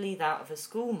allegedly that of a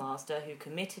schoolmaster who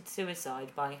committed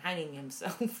suicide by hanging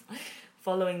himself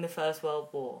following the First World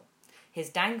War. His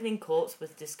dangling corpse was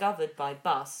discovered by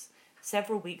bus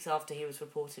several weeks after he was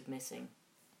reported missing.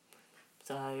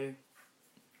 So...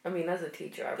 I mean, as a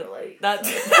teacher, I relate. That's...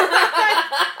 He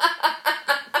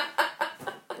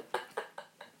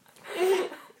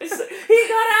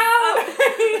got out!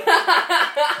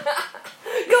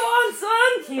 Go on,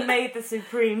 son! He made the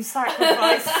supreme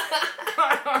sacrifice.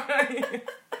 Fuck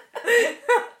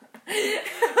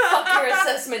your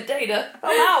assessment data.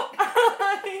 I'm out.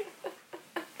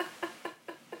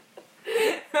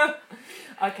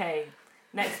 Okay,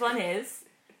 next one is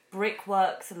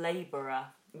brickworks labourer.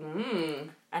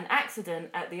 An accident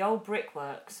at the old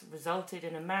brickworks resulted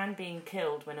in a man being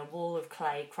killed when a wall of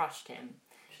clay crushed him.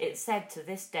 It's said to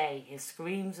this day his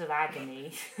screams of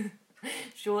agony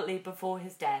shortly before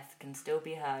his death can still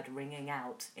be heard ringing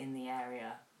out in the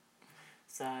area.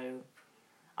 So,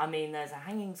 I mean, there's a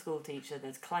hanging school teacher,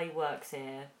 there's clay works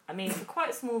here. I mean, it's quite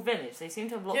a small village. They seem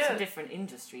to have lots of different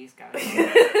industries going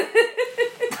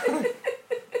on.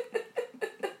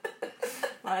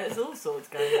 Like, there's all sorts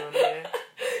going on here.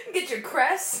 Get your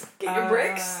cress, get your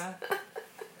bricks.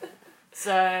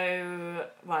 So,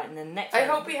 right, and then next I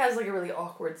hope he has, like, a really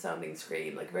awkward sounding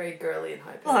scream, like, very girly and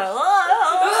high-pitched.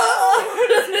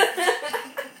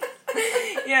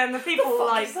 Yeah, and the people are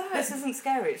like, this isn't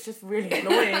scary, it's just really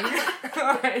annoying.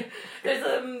 Right.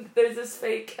 There's this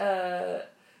fake,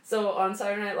 so on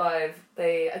Saturday Night Live,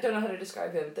 I don't know how to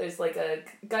describe him, there's like a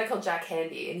guy called Jack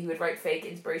Handy, and he would write fake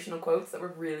inspirational quotes that were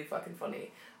really fucking funny.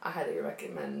 I highly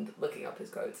recommend looking up his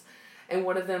quotes. And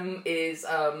one of them is,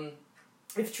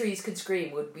 if trees could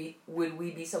scream, would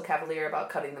we be so cavalier about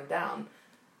cutting them down?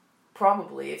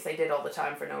 Probably, if they did all the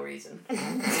time for no reason.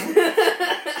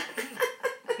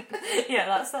 Yeah,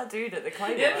 that's that dude at the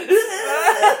clay works.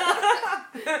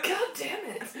 God damn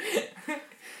it.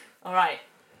 Alright,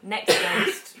 next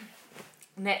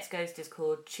ghost is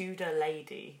called Tudor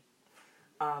Lady.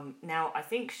 Now, I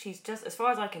think she's just, as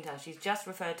far as I can tell, she's just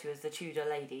referred to as the Tudor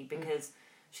Lady because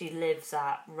she lives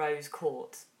at Rose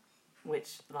Court,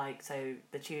 which, like, so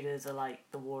the Tudors are like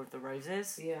the War of the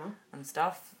Roses and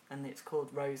stuff, and it's called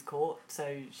Rose Court,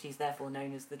 so she's therefore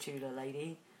known as the Tudor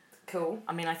Lady. Cool.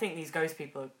 I mean, I think these ghost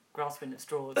people are grasping at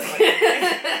straws.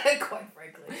 Quite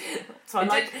frankly. So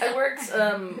I worked,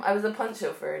 I was a punch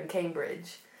chauffeur in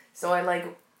Cambridge, so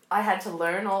I had to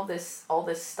learn all this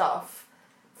stuff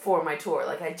for my tour.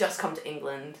 Like, I'd just come to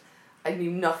England, I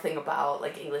knew nothing about,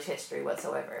 like, English history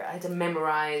whatsoever. I had to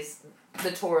memorize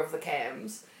the tour of the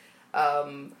Cambs,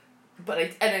 but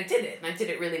I did it, and I did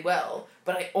it really well,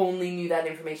 but I only knew that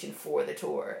information for the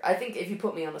tour. I think if you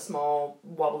put me on a small,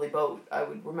 wobbly boat, I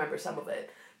would remember some of it,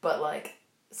 but, like,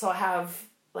 so I have,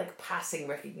 like, passing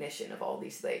recognition of all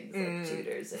these things, like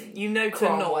Tudors and you know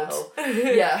Cromwell.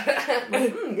 Yeah.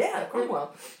 Yeah,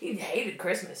 Cromwell. He hated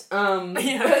Christmas. Yeah,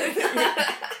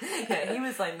 he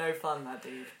was, like, no fun, that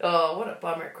dude. Oh, what a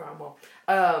bummer, Cromwell.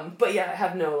 But yeah, I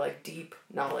have no, like, deep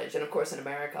knowledge, and of course in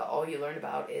America, all you learn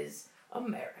about is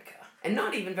America. And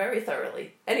not even very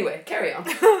thoroughly. Anyway, carry on.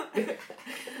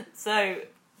 So,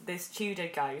 this Tudor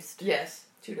ghost. Yes,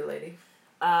 Tudor lady.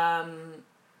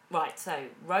 Right, so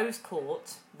Rose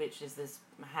Court, which is this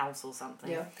house or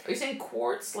something. Yeah. Are you saying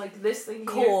quartz, like this thing here?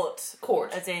 Court.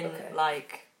 Court. As in, okay.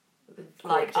 like,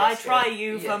 I try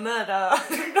you for murder.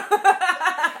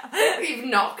 We've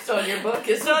knocked on your book.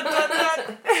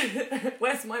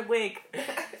 Where's my wig?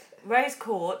 Rose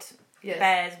Court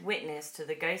bears witness to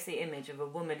the ghostly image of a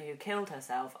woman who killed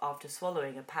herself after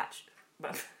swallowing a batch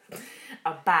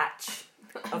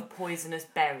of poisonous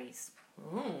berries.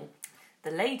 Mm. The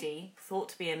lady, thought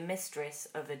to be a mistress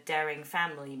of a Daring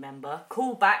family member,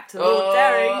 call back to Lord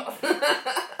Daring.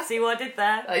 See what I did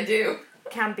there? I do.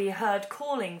 Can be heard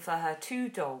calling for her 2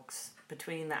 dogs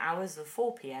between the hours of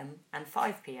 4 p.m. and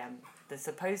 5 p.m, the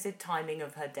supposed timing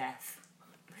of her death.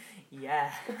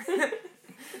 Yeah.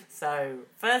 So,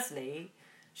 firstly,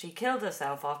 she killed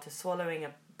herself after swallowing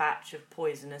a batch of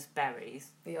poisonous berries.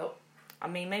 Yep. I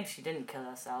mean, maybe she didn't kill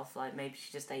herself, like, maybe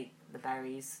she just ate the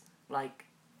berries, like...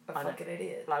 A fucking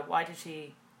idiot. Like, why did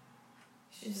she...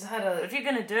 She just had a... If you're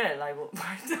going to do it, like, what...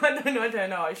 I don't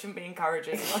know, I shouldn't be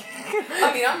encouraging. Like...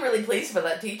 I mean, I'm really pleased for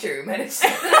that teacher who managed to... I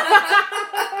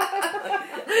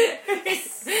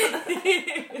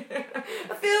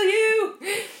feel you!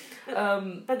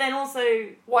 But then also...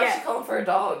 Why is she calling for her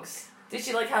dogs? Did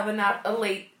she, like, have a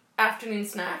late afternoon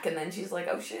snack and then she's like,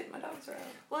 oh shit, my dogs are out?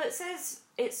 Well, it says...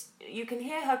 You can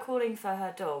hear her calling for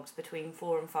her dogs between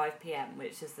 4 and 5 p.m,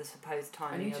 which is the supposed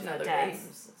timing of her death. I need to know their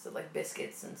names. So, like,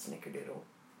 Biscuits and Snickerdoodle.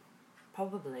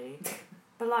 Probably.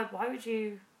 But, like, why would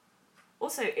you...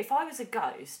 Also, if I was a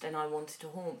ghost and I wanted to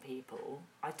haunt people,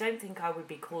 I don't think I would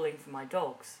be calling for my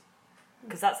dogs.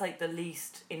 Because that's, like, the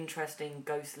least interesting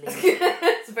ghostly...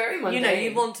 It's very mundane. You know,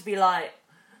 you want to be like,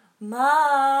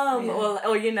 Mum! Yeah.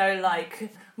 Or, you know,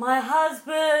 like... My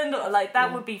husband, or like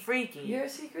that would be freaky. You're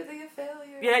secretly a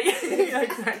failure. Yeah,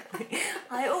 exactly.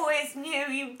 I always knew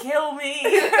you'd kill me.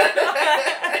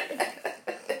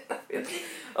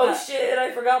 Oh shit!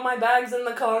 I forgot my bags in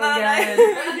the car again.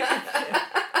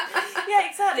 Yeah,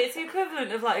 exactly. It's the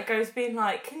equivalent of like a ghost being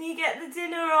like, "Can you get the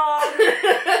dinner on?"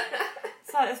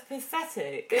 It's like it's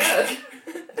pathetic. Yeah.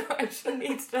 She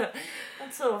needs to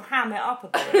sort of ham it up a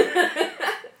bit.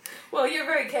 Well, you're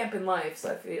very camp in life,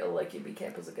 so I feel like you'd be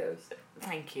camp as a ghost.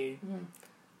 Thank you.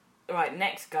 Right,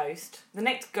 next ghost. The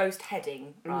next ghost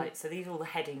heading, right, so these are all the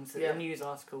headings that the news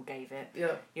article gave it.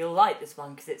 Yeah. You'll like this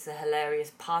one because it's a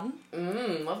hilarious pun.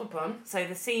 Love a pun. So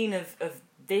the scene of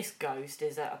this ghost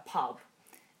is at a pub,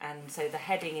 and so the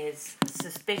heading is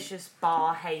suspicious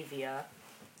bar behaviour.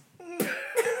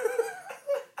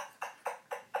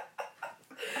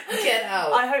 Get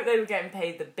out. I hope they were getting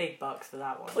paid the big bucks for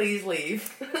that one. Please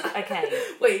leave. Okay.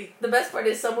 Wait, the best part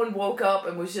is someone woke up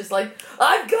and was just like,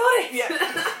 I've got it! Yeah.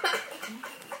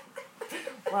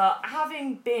 Well,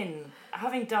 having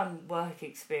done work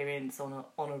experience on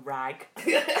a rag,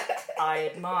 I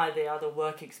admire the other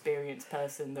work experience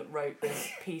person that wrote this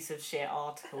piece of shit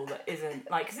article that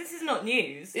isn't, like, because this is not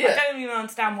news. Yeah. I don't even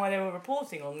understand why they were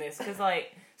reporting on this, because,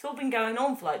 like, it's all been going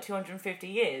on for, like, 250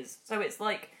 years. So it's,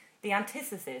 like, the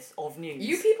antithesis of news.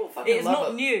 You people fucking it's love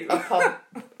not new.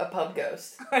 a pub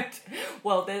ghost.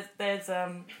 Well, there's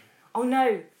oh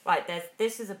no, right,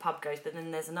 this is a pub ghost, but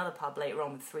then there's another pub later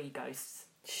on with 3 ghosts.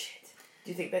 Shit. Do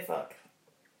you think they fuck?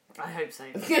 I hope so.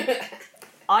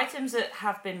 Items that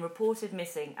have been reported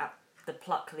missing at the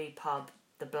Pluckley pub,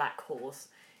 the Black Horse,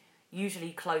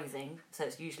 usually clothing, so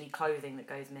it's usually clothing that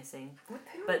goes missing,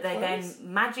 but they then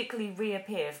magically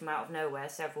reappear from out of nowhere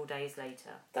several days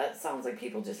later. That sounds like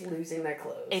people just losing their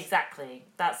clothes. Exactly.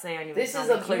 That's the only This reason is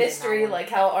I'm a including mystery, like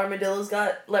how armadillos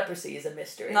got leprosy is a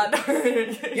mystery. No.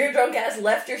 Your drunk ass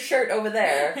left your shirt over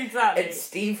there. Exactly. And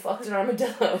Steve fucked an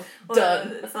armadillo. Well,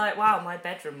 Done. It's like, wow, my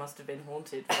bedroom must have been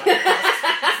haunted for like the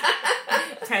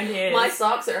past 10 years. My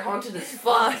socks are haunted as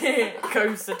fuck.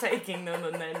 Ghosts are taking them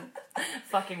and then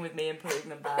fucking with me and putting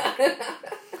them back.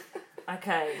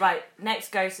 Okay, right.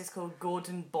 Next ghost is called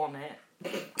Gordon Bonnet.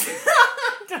 I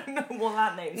don't know what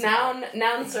that name's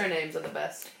Noun surnames are the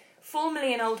best.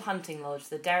 Formerly an old hunting lodge,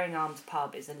 the Daring Arms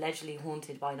pub is allegedly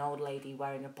haunted by an old lady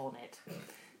wearing a bonnet.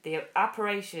 The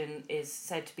apparition is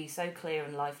said to be so clear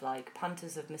and lifelike,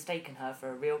 punters have mistaken her for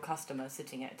a real customer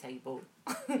sitting at a table.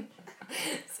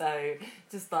 So,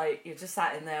 just like, you're just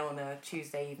sat in there on a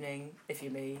Tuesday evening, if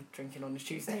you're me, drinking on a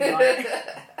Tuesday night.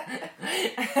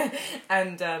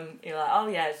 And you're like, oh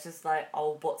yeah, it's just like,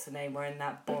 oh, what's her name wearing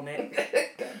that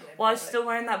bonnet? Why is she still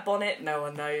wearing that bonnet? No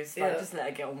one knows. Like, just let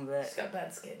her get on with it. She's got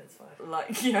bad skin, it's fine.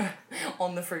 Like,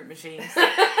 on the fruit machines.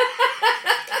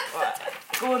 Right.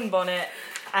 Gordon Bonnet.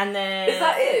 And then... Is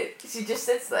that it? She just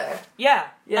sits there? Yeah.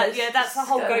 Yeah, That's the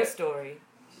whole ghost story.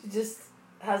 She just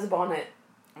has a bonnet.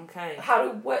 Okay.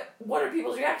 What are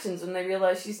people's reactions when they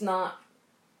realize she's not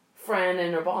Fran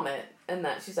in her bonnet and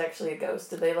that she's actually a ghost?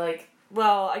 Do they like...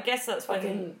 Well, I guess that's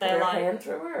when they're like... hand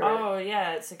through her? Oh,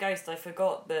 yeah, it's a ghost. I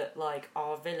forgot that, like,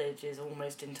 our village is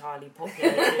almost entirely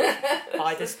populated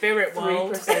by the spirit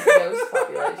world. 3% ghost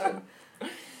population.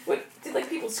 Did, like,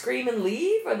 people scream and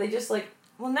leave? Or are they just like...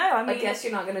 Well, no, I mean... I guess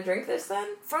you're not going to drink this then?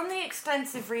 From the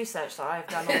extensive research that I've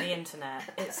done on the internet,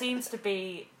 it seems to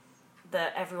be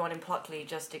that everyone in Pluckley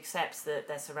just accepts that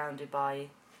they're surrounded by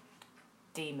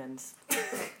demons.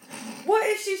 What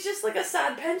if she's just like a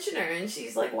sad pensioner and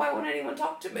she's like, why won't anyone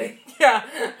talk to me? Yeah.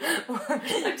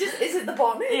 Is it the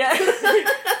bonnet? Yeah.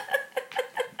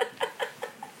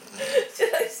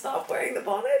 Should I stop wearing the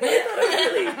bonnet? I thought it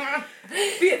would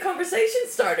really be a conversation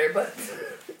starter, but...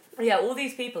 Yeah, all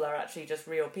these people are actually just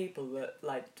real people that,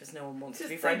 like, just no one wants to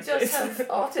be friends with. They just with. have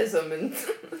autism and...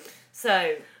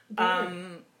 So,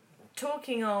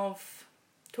 talking of...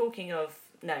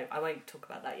 No, I won't talk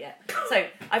about that yet. So,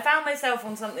 I found myself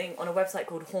on a website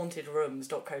called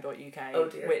hauntedrooms.co.uk, oh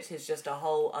dear. which is just a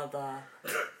whole other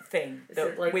thing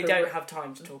that like we don't have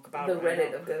time to talk about. The right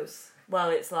Reddit now. of ghosts. Well,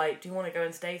 it's like, do you want to go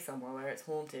and stay somewhere where it's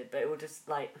haunted? But it will just,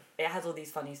 like, it has all these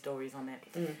funny stories on it.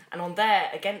 Mm. And on there,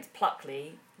 against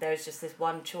Pluckley, there's just this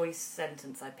one choice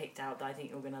sentence I picked out that I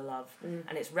think you're going to love. Mm.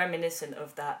 And it's reminiscent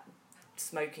of that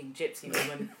smoking gypsy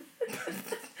woman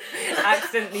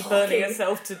accidentally burning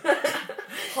herself to...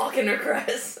 Hawking her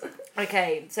crest.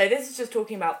 Okay, so this is just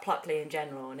talking about Pluckley in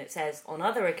general, and it says, on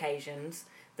other occasions,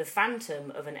 the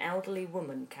phantom of an elderly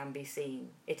woman can be seen.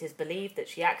 It is believed that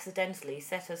she accidentally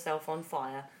set herself on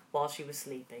fire while she was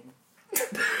sleeping.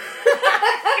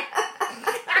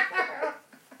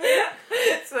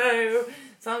 So,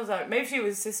 sounds like maybe she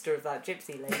was sister of that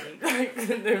gypsy lady.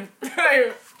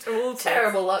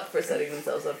 Terrible luck for setting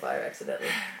themselves on fire accidentally.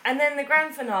 And then the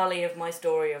grand finale of my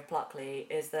story of Pluckley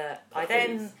is that I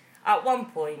then, at one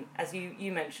point, as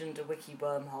you mentioned a wiki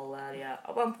wormhole earlier,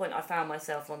 at one point I found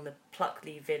myself on the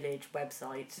Pluckley Village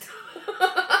website.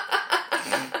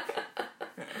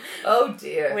 Oh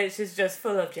dear. Which is just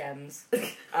full of gems.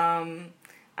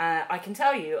 I can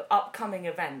tell you, upcoming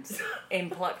events in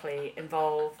Pluckley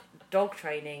involve dog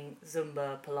training,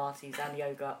 Zumba, Pilates and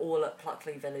yoga all at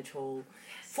Pluckley Village Hall.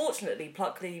 Fortunately,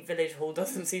 Pluckley Village Hall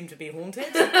doesn't seem to be haunted.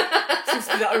 It seems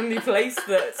to be the only place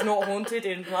that's not haunted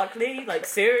in Pluckley, like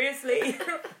seriously.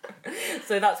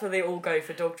 So that's where they all go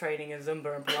for dog training and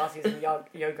Zumba and Pilates and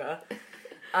yoga.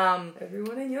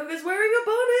 Everyone in yoga's wearing a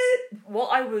bonnet! What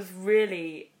I was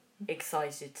really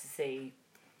excited to see,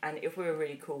 and if we were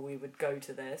really cool we would go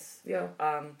to this. Yeah.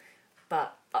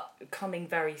 But coming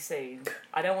very soon,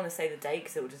 I don't want to say the date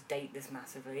because it will just date this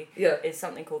massively. Yeah. It's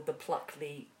something called the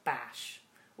Pluckley Bash,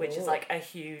 which is like a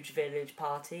huge village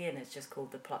party, and it's just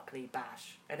called the Pluckley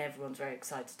Bash, and everyone's very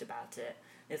excited about it.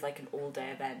 It's like an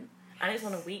all-day event, and it's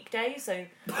on a weekday, so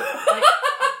like,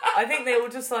 I think they all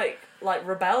just like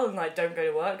rebel and like don't go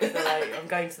to work because they're like, I'm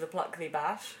going to the Pluckley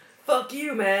Bash. Fuck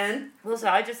you, man. Also,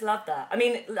 I just love that. I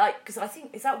mean, like, because I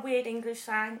think, is that weird English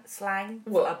slang?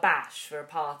 What? A bash for a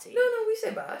party. No, we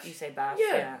say bash. You say bash?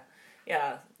 Yeah.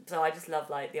 Yeah. So I just love,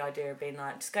 like, the idea of being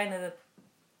like, just going to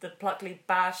the Pluckley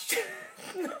Bash.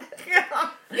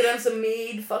 Get on some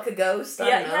mead, fuck a ghost. I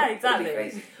don't know. Yeah, exactly. That'd be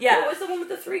crazy. Yeah. What was the one with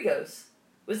the 3 ghosts?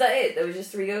 Was that it? There was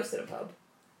just 3 ghosts in a pub?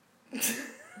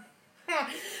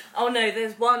 Oh no,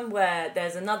 there's one where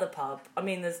there's another pub. I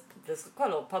mean, there's quite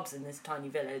a lot of pubs in this tiny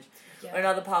village. Yeah.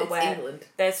 Another pub It's where England.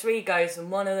 there's 3 ghosts,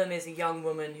 and one of them is a young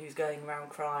woman who's going around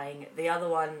crying. The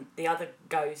other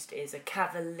ghost is a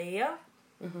cavalier,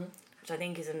 which I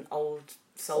think is an old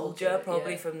soldier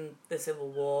probably from the Civil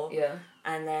War. Yeah.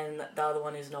 And then the other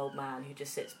one is an old man who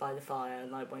just sits by the fire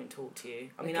and like won't talk to you.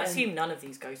 I mean, I assume none of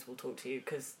these ghosts will talk to you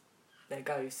because they're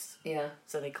ghosts. Yeah.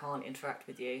 So they can't interact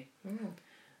with you.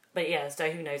 But yeah, so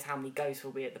who knows how many ghosts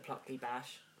will be at the Pluckley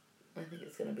Bash. I think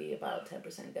it's going to be about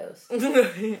 10% ghost.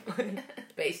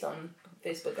 Based on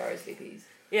Facebook RSVPs.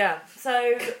 Yeah,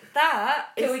 so that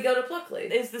Can we go to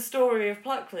Pluckley? is the story of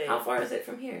Pluckley. How far is it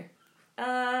from here?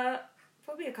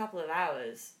 Probably a couple of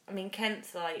hours. I mean,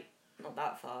 Kent's like not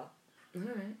that far.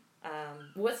 Alright.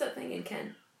 What's that thing in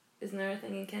Kent? Isn't there a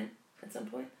thing in Kent at some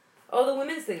point? Oh, the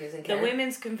women's thing is in Kent. The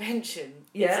women's convention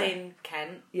is in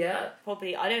Kent. Yeah.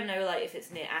 Probably, I don't know like if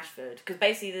it's near Ashford, because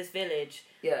basically this village,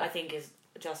 Yeah. I think, is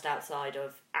just outside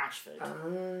of Ashford.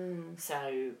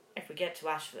 So if we get to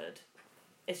Ashford,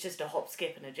 it's just a hop,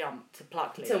 skip and a jump to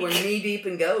Pluckley. So we're knee deep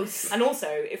in ghosts. And also,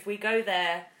 if we go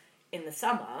there in the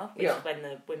summer, which Yeah. is when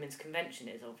the women's convention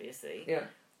is, obviously, Yeah.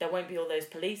 there won't be all those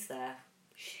police there.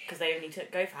 Because they only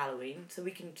go for Halloween, so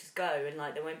we can just go and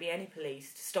like there won't be any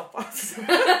police to stop us to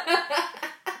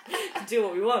do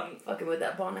what we want. Fucking with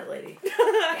that bonnet lady.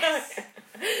 Yes.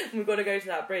 And we've got to go to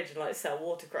that bridge and like sell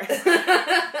watercress.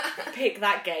 Pick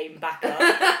that game back up.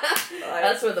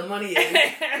 That's where the money is.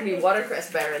 I mean,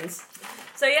 watercress barons.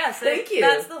 So yeah, Thank you.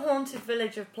 That's the haunted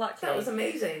village of Pluckley. That was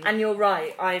amazing. And you're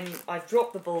right, I've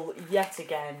dropped the ball yet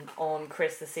again on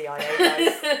Chris the CIA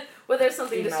guys. Well, there's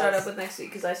something to Emails. start up with next week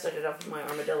because I started off with my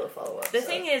armadillo follow-up. The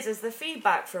thing is the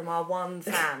feedback from our one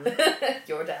fan,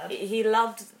 Your dad. he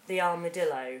loved the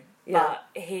armadillo, Yeah.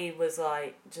 but he was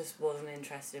like, just wasn't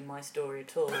interested in my story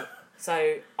at all.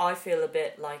 So I feel a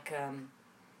bit like,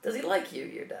 Does he like you,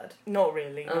 your dad? not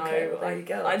really, no. Okay, well, there you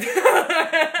go.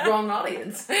 I Wrong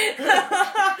audience.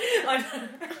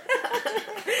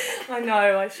 I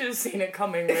know, I should have seen it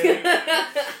coming, really.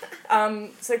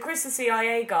 So Chris the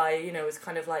CIA guy, you know, was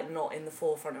kind of like not in the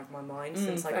forefront of my mind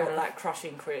since I got that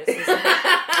crushing criticism.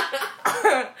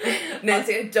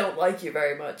 Nancy, I don't like you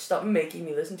very much. Stop making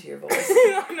me listen to your voice.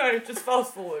 I know, just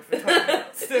fast forward for 20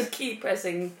 minutes. Just keep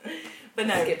pressing But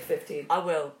no, skip 15. I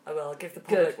will. I'll give the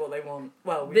public what they want.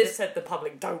 Well, we just said the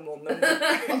public don't want them.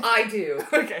 I do.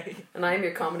 Okay. And I am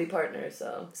your comedy partner,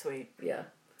 so Sweet. yeah.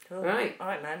 Cool. Alright.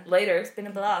 Alright, man. Later. It's been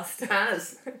a blast.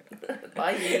 Has.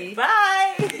 Bye.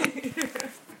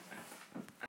 Bye!